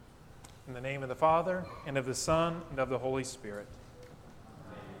In the name of the Father, and of the Son, and of the Holy Spirit.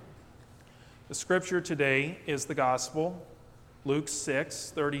 The scripture today is the Gospel, Luke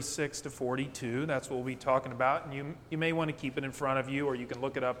 6, 36 to 42. That's what we'll be talking about. And you may want to keep it in front of you, or you can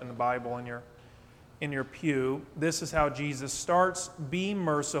look it up in the Bible in your pew. This is how Jesus starts. Be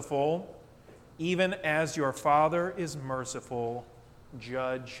merciful, even as your Father is merciful.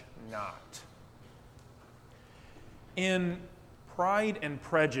 Judge not. In Pride and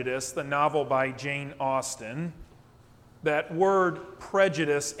Prejudice, the novel by Jane Austen, that word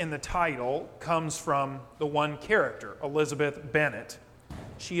prejudice in the title comes from the one character, Elizabeth Bennet.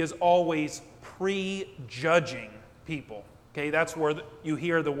 She is always prejudging people. Okay, that's where you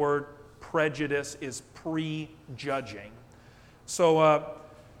hear the word prejudice is prejudging. So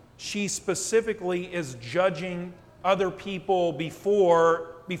she specifically is judging other people before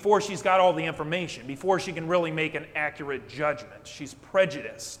she's got all the information, before she can really make an accurate judgment. She's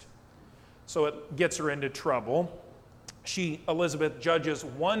prejudiced. So it gets her into trouble. Elizabeth judges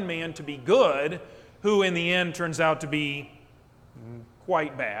one man to be good, who in the end turns out to be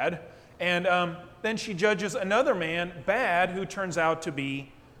quite bad. And then she judges another man bad, who turns out to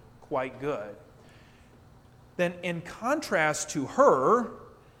be quite good. Then in contrast to her,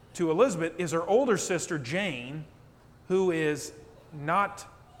 to Elizabeth, is her older sister Jane, who is not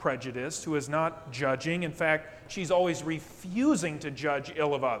prejudiced, who is not judging. In fact, she's always refusing to judge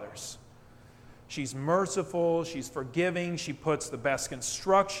ill of others. She's merciful, she's forgiving, she puts the best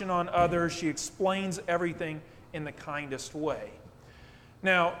construction on others, she explains everything in the kindest way.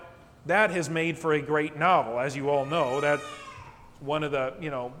 Now, that has made for a great novel, as you all know. That's one of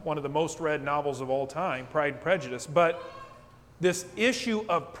the most read novels of all time, Pride and Prejudice. But this issue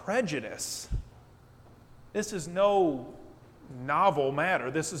of prejudice, this is no novel matter.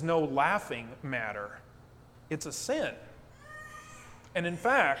 This is no laughing matter. It's a sin. And in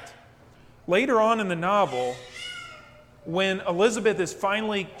fact, later on in the novel, when Elizabeth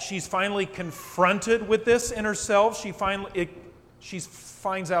she's finally confronted with this in herself, she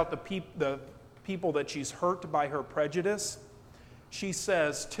finds out the people that she's hurt by her prejudice. She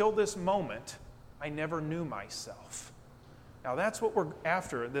says, "Till this moment, I never knew myself." Now that's what we're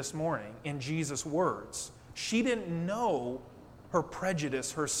after this morning in Jesus' words. She didn't know her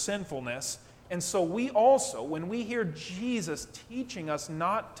prejudice, her sinfulness. And so we also, when we hear Jesus teaching us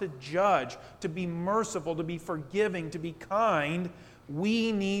not to judge, to be merciful, to be forgiving, to be kind,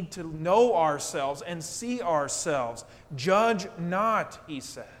 we need to know ourselves and see ourselves. Judge not, he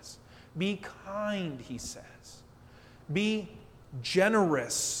says. Be kind, he says. Be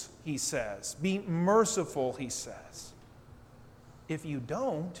generous, he says. Be merciful, he says. If you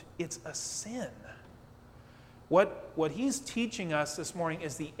don't, it's a sin. What he's teaching us this morning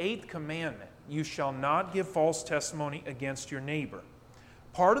is the 8th commandment. You shall not give false testimony against your neighbor.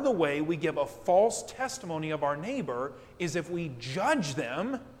 Part of the way we give a false testimony of our neighbor is if we judge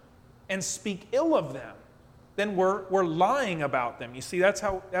them and speak ill of them. Then we're lying about them. You see, that's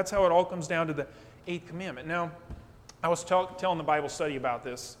how it all comes down to the 8th commandment. Now, I was telling the Bible study about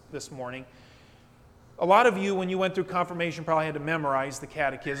this morning. A lot of you, when you went through confirmation, probably had to memorize the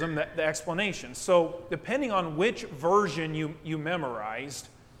catechism, the explanation. So depending on which version you memorized,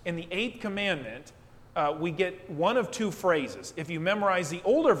 in the 8th commandment, we get one of two phrases. If you memorize the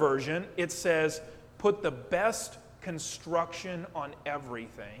older version, it says, put the best construction on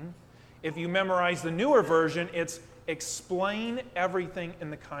everything. If you memorize the newer version, it's explain everything in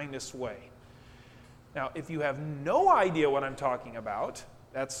the kindest way. Now, if you have no idea what I'm talking about,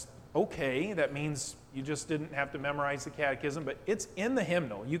 that's okay. That means you just didn't have to memorize the catechism, but it's in the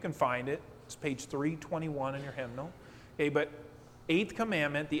hymnal. You can find it. It's page 321 in your hymnal. Okay, but 8th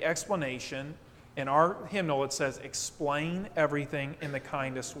commandment, the explanation, in our hymnal it says, explain everything in the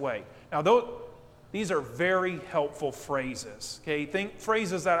kindest way. Now, these are very helpful phrases. Okay,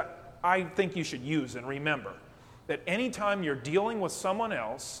 phrases that I think you should use and remember. That anytime you're dealing with someone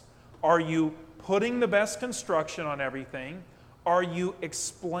else, are you putting the best construction on everything? Are you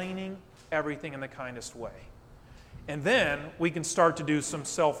explaining everything in the kindest way? And then we can start to do some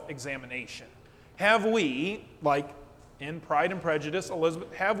self-examination. Have we, like in Pride and Prejudice,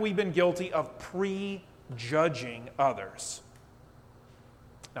 Elizabeth, have we been guilty of prejudging others?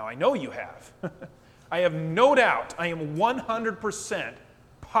 Now, I know you have. I have no doubt, I am 100%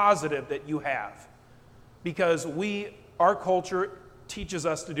 positive that you have. Because our culture teaches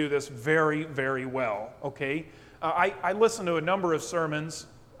us to do this very, very well, okay? I listened to a number of sermons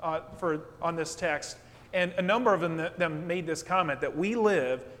on this text, and a number of them made this comment that we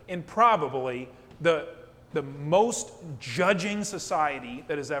live in probably the most judging society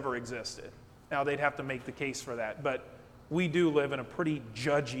that has ever existed. Now, they'd have to make the case for that, but we do live in a pretty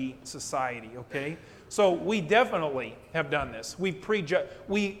judgy society, okay? So we definitely have done this. We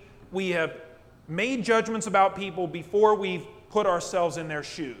have made judgments about people before we've put ourselves in their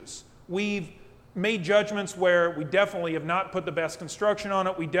shoes. We've made judgments where we definitely have not put the best construction on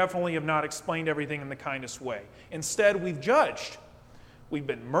it. We definitely have not explained everything in the kindest way. Instead, we've judged. We've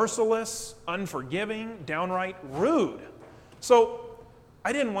been merciless, unforgiving, downright rude. So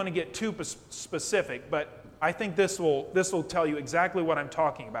I didn't want to get too specific, but I think this will tell you exactly what I'm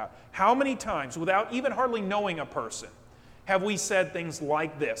talking about. How many times, without even hardly knowing a person, have we said things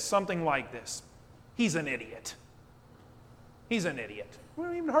like this, something like this? He's an idiot. He's an idiot. We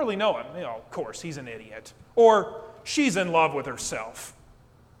don't even hardly know him. Of course, he's an idiot. Or, she's in love with herself.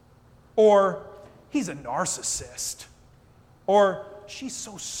 Or, he's a narcissist. Or, she's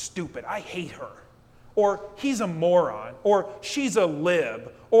so stupid, I hate her. Or, he's a moron. Or, she's a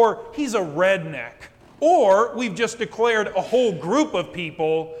lib. Or, he's a redneck. Or, we've just declared a whole group of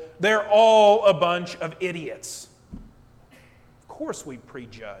people, they're all a bunch of idiots. Of course we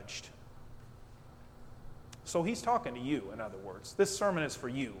prejudged. So he's talking to you, in other words. This sermon is for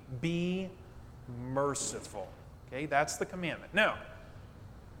you. Be merciful. Okay, that's the commandment. Now,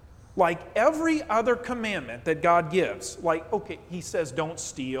 like every other commandment that God gives, he says don't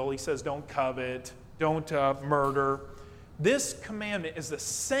steal, he says don't covet, don't murder. This commandment is the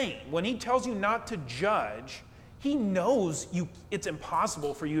same. When he tells you not to judge, he knows it's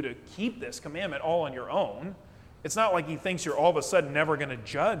impossible for you to keep this commandment all on your own. It's not like he thinks you're all of a sudden never going to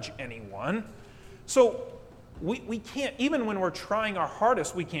judge anyone. So we can't, even when we're trying our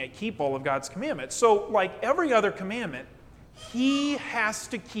hardest, we can't keep all of God's commandments. So like every other commandment, he has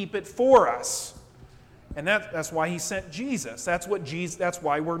to keep it for us. And that's why he sent Jesus. That's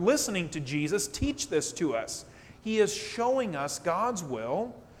why we're listening to Jesus teach this to us. He is showing us God's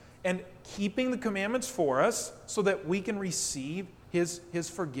will and keeping the commandments for us so that we can receive his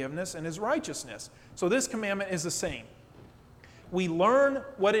forgiveness and his righteousness. So this commandment is the same. We learn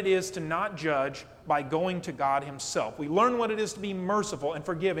what it is to not judge by going to God himself. We learn what it is to be merciful and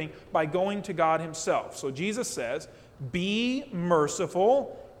forgiving by going to God himself. So Jesus says, be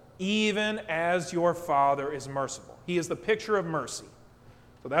merciful even as your Father is merciful. He is the picture of mercy.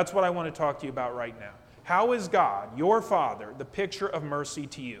 So that's what I want to talk to you about right now. How is God, your Father, the picture of mercy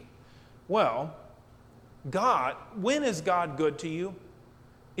to you? Well, when is God good to you?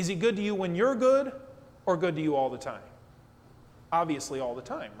 Is he good to you when you're good or good to you all the time? Obviously all the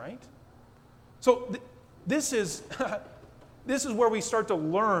time, right? So this is where we start to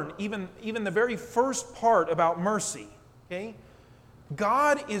learn even the very first part about mercy, okay?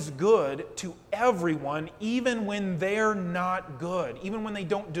 God is good to everyone even when they're not good, even when they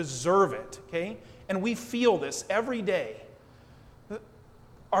don't deserve it, okay? And we feel this every day.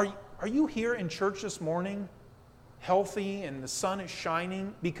 Are you here in church this morning healthy and the sun is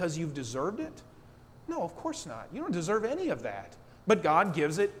shining because you've deserved it? No, of course not. You don't deserve any of that. But God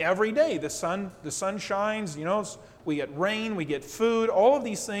gives it every day. The sun shines, we get rain, we get food, all of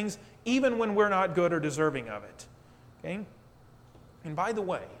these things, even when we're not good or deserving of it. Okay? And by the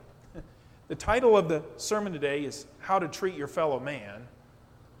way, the title of the sermon today is How to Treat Your Fellow Man.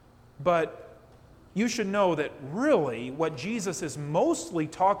 But you should know that really what Jesus is mostly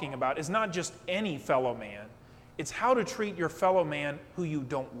talking about is not just any fellow man. It's how to treat your fellow man who you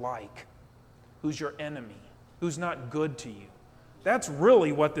don't like, who's your enemy, who's not good to you. That's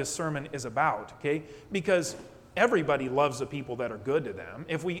really what this sermon is about, okay? Because everybody loves the people that are good to them.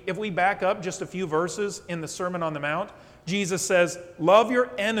 If we back up just a few verses in the Sermon on the Mount, Jesus says, love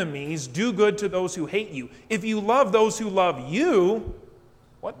your enemies, do good to those who hate you. If you love those who love you,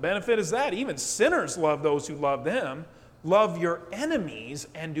 what benefit is that? Even sinners love those who love them. Love your enemies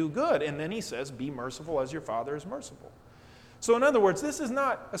and do good. And then he says, be merciful as your Father is merciful. So in other words, this is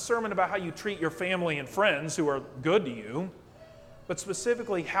not a sermon about how you treat your family and friends who are good to you, but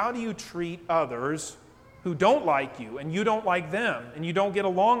specifically, how do you treat others who don't like you and you don't like them and you don't get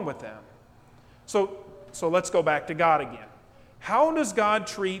along with them? So let's go back to God again. How does God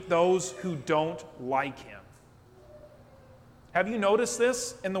treat those who don't like him? Have you noticed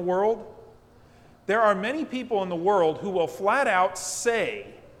this in the world? There are many people in the world who will flat out say,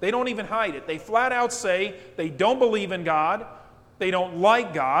 they don't even hide it, they flat out say they don't believe in God, they don't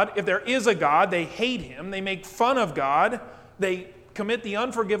like God. If there is a God, they hate him, they make fun of God, they commit the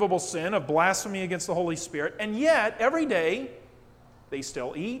unforgivable sin of blasphemy against the Holy Spirit, and yet every day they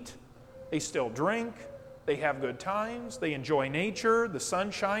still eat, they still drink, they have good times, they enjoy nature, the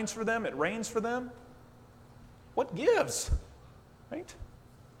sun shines for them, it rains for them. What gives? Right?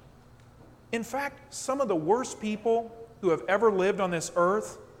 In fact, some of the worst people who have ever lived on this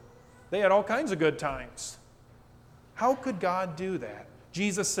earth, they had all kinds of good times. How could God do that?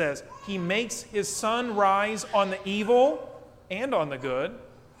 Jesus says, He makes His sun rise on the evil and on the good.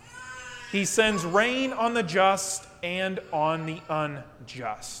 He sends rain on the just and on the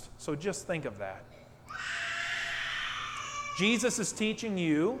unjust. So just think of that. Jesus is teaching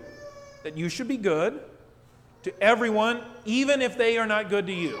you that you should be good to everyone, even if they are not good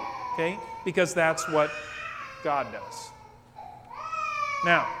to you. Okay? Because that's what God does.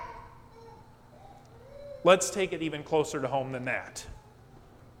 Now, let's take it even closer to home than that.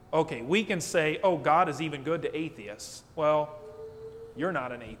 Okay, we can say, oh, God is even good to atheists. Well, you're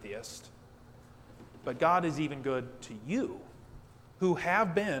not an atheist. But God is even good to you, who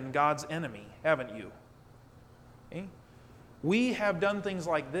have been God's enemy, haven't you? Okay? We have done things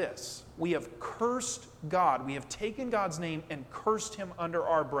like this. We have cursed God. We have taken God's name and cursed Him under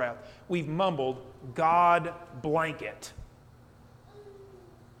our breath. We've mumbled, God blanket.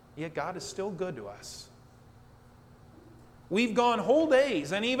 Yet God is still good to us. We've gone whole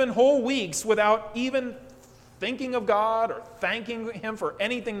days and even whole weeks without even thinking of God or thanking Him for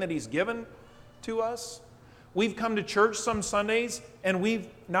anything that He's given to us. We've come to church some Sundays and we've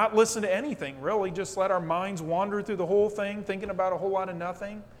not listened to anything, really, just let our minds wander through the whole thing, thinking about a whole lot of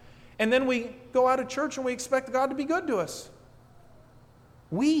nothing. And then we go out of church and we expect God to be good to us.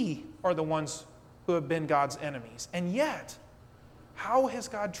 We are the ones who have been God's enemies. And yet, how has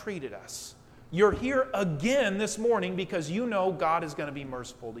God treated us? You're here again this morning because you know God is going to be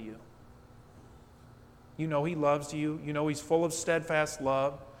merciful to you. You know He loves you. You know He's full of steadfast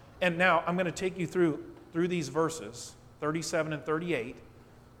love. And now I'm going to take you through these verses, 37 and 38.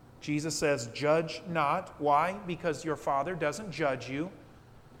 Jesus says, judge not. Why? Because your Father doesn't judge you.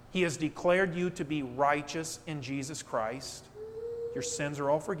 He has declared you to be righteous in Jesus Christ. Your sins are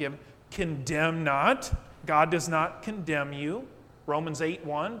all forgiven. Condemn not. God does not condemn you. Romans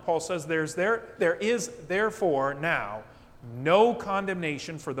 8:1, Paul says there is therefore now no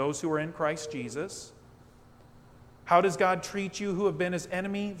condemnation for those who are in Christ Jesus. How does God treat you who have been His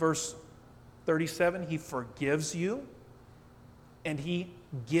enemy? Verse 37, He forgives you and He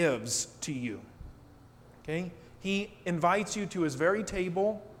gives to you. Okay? He invites you to His very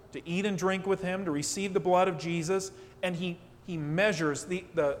table to eat and drink with Him, to receive the blood of Jesus, and He measures the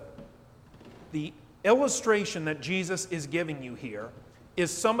illustration that Jesus is giving you here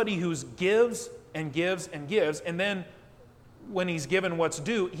is somebody who gives and gives and gives, and then when He's given what's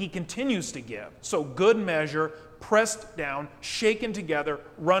due, He continues to give. So good measure, pressed down, shaken together,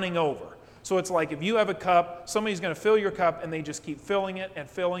 running over. So it's like if you have a cup, somebody's going to fill your cup and they just keep filling it and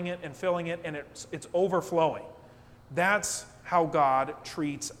filling it and filling it, and it's overflowing. That's how God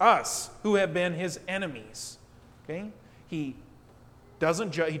treats us who have been His enemies. Okay? He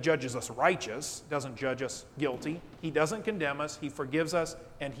judges us righteous, doesn't judge us guilty. He doesn't condemn us, He forgives us,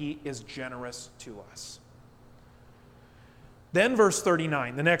 and He is generous to us. Then verse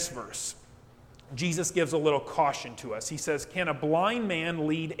 39, the next verse, Jesus gives a little caution to us. He says, can a blind man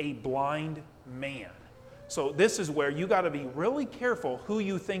lead a blind man? So this is where you got to be really careful who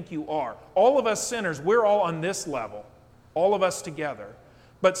you think you are. All of us sinners, we're all on this level, all of us together.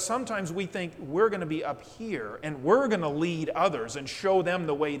 But sometimes we think we're going to be up here and we're going to lead others and show them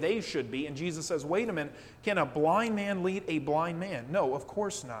the way they should be. And Jesus says, wait a minute, can a blind man lead a blind man? No, of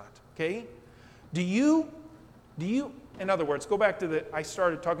course not. Okay? Do you, in other words, go back to I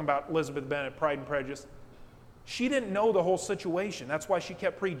started talking about Elizabeth Bennet, Pride and Prejudice. She didn't know the whole situation. That's why she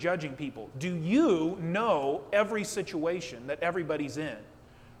kept prejudging people. Do you know every situation that everybody's in?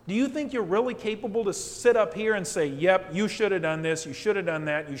 Do you think you're really capable to sit up here and say, yep, you should have done this, you should have done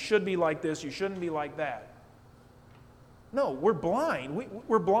that, you should be like this, you shouldn't be like that? No, we're blind.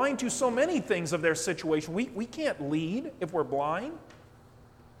 We're blind to so many things of their situation. We can't lead if we're blind.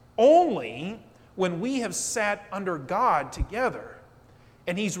 Only when we have sat under God together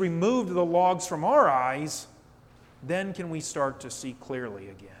and He's removed the logs from our eyes, then can we start to see clearly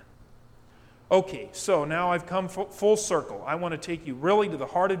again. Okay, so now I've come full circle. I want to take you really to the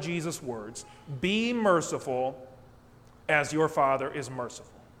heart of Jesus' words. Be merciful as your Father is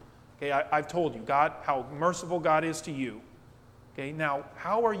merciful. Okay, I've told you God how merciful God is to you. Okay, now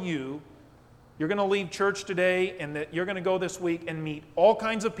how are you? You're going to leave church today and that you're going to go this week and meet all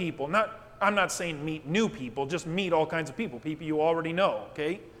kinds of people. I'm not saying meet new people, just meet all kinds of people you already know,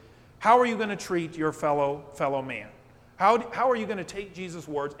 okay? How are you going to treat your fellow man? How are you going to take Jesus'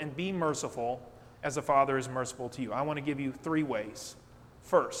 words and be merciful as the Father is merciful to you? I want to give you 3 ways.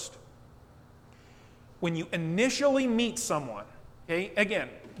 First, when you initially meet someone, okay, again,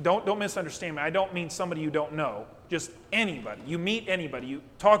 don't misunderstand me. I don't mean somebody you don't know, just anybody. You meet anybody. You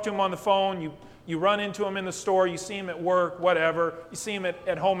talk to them on the phone, you run into them in the store, you see them at work, whatever. You see them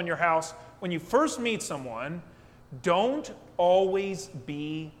at home in your house. When you first meet someone, Don't always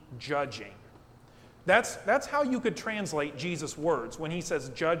be judging. That's how you could translate Jesus' words. When he says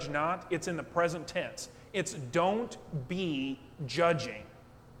judge not, it's in the present tense. It's don't be judging.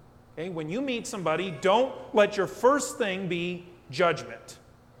 Okay? When you meet somebody, don't let your first thing be judgment.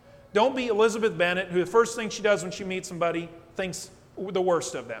 Don't be Elizabeth Bennet, who the first thing she does when she meets somebody thinks the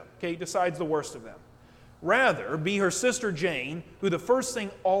worst of them, okay? Decides the worst of them. Rather, be her sister Jane, who the first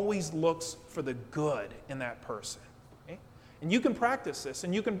thing always looks for the good in that person. Okay? And you can practice this,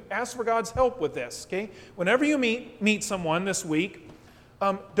 and you can ask for God's help with this. Okay? Whenever you meet someone this week,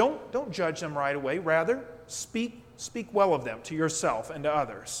 don't judge them right away. Rather, speak well of them to yourself and to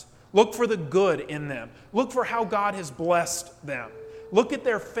others. Look for the good in them. Look for how God has blessed them. Look at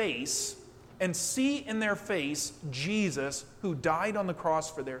their face and see in their face Jesus who died on the cross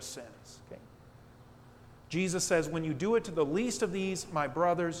for their sins. Okay? Jesus says, when you do it to the least of these, my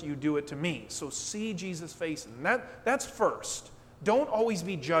brothers, you do it to me. So see Jesus' face. And that's first. Don't always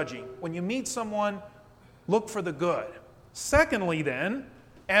be judging. When you meet someone, look for the good. Secondly, then,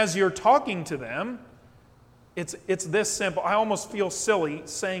 as you're talking to them, it's this simple. I almost feel silly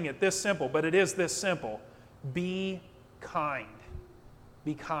saying it this simple, but it is this simple. Be kind.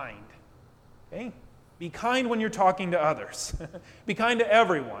 Be kind. Okay? Be kind when you're talking to others. Be kind to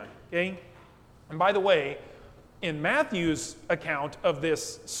everyone. Okay? And by the way, in Matthew's account of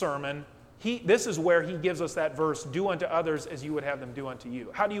this sermon, this is where he gives us that verse, do unto others as you would have them do unto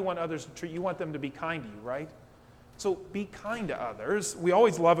you. How do you want others to treat you? You want them to be kind to you, right? So be kind to others. We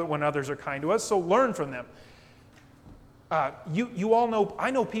always love it when others are kind to us, so learn from them. You all know,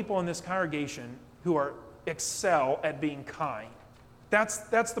 I know people in this congregation who excel at being kind. That's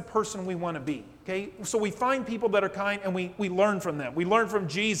the person we want to be. Okay? So we find people that are kind and we learn from them. We learn from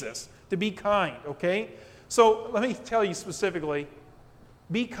Jesus to be kind. Okay? So let me tell you specifically,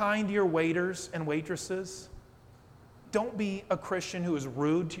 be kind to your waiters and waitresses. Don't be a Christian who is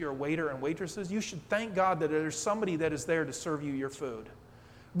rude to your waiter and waitresses. You should thank God that there's somebody that is there to serve you your food.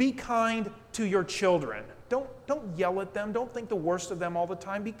 Be kind to your children. Don't yell at them. Don't think the worst of them all the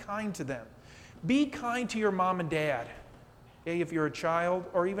time. Be kind to them. Be kind to your mom and dad. Okay, if you're a child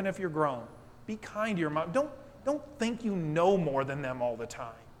or even if you're grown, be kind to your mom. Don't think you know more than them all the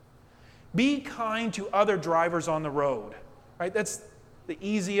time. Be kind to other drivers on the road. Right? That's the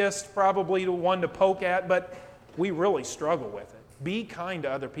easiest, probably the one to poke at, but we really struggle with it. Be kind to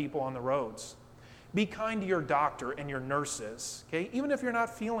other people on the roads. Be kind to your doctor and your nurses. Okay? Even if you're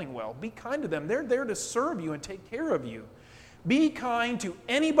not feeling well, be kind to them. They're there to serve you and take care of you. Be kind to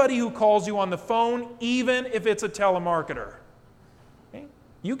anybody who calls you on the phone, even if it's a telemarketer. Okay?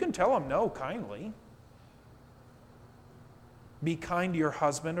 You can tell them no kindly. Be kind to your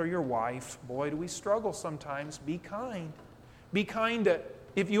husband or your wife. Boy, do we struggle sometimes. Be kind. Be kind to,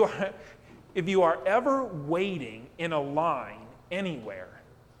 if you are ever waiting in a line anywhere,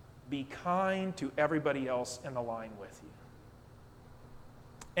 be kind to everybody else in the line with you.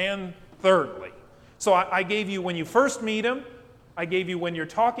 And thirdly, so I gave you when you first meet them, I gave you when you're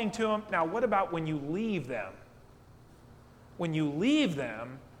talking to them. Now, what about when you leave them? When you leave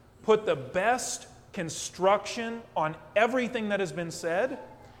them, put the best construction on everything that has been said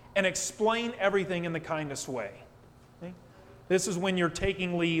and explain everything in the kindest way. Okay? This is when you're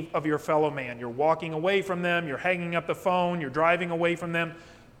taking leave of your fellow man. You're walking away from them, you're hanging up the phone, you're driving away from them.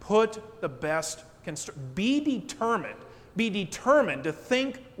 Put the best construction. Be determined to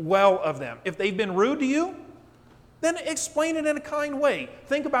think well of them. If they've been rude to you, then explain it in a kind way.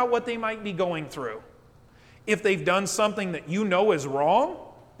 Think about what they might be going through. If they've done something that you know is wrong,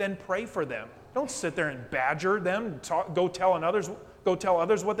 then pray for them. Don't sit there and badger them, go tell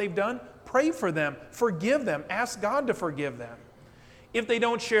others what they've done. Pray for them, forgive them, ask God to forgive them. If they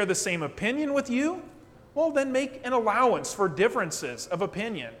don't share the same opinion with you, well, then make an allowance for differences of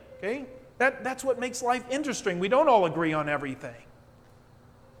opinion. Okay? That's what makes life interesting. We don't all agree on everything.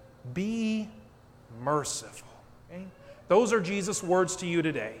 Be merciful. Okay? Those are Jesus' words to you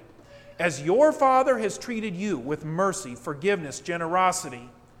today. As your Father has treated you with mercy, forgiveness, generosity,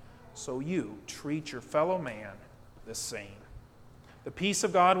 so you treat your fellow man the same. The peace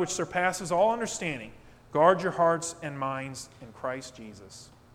of God, which surpasses all understanding, guard your hearts and minds in Christ Jesus.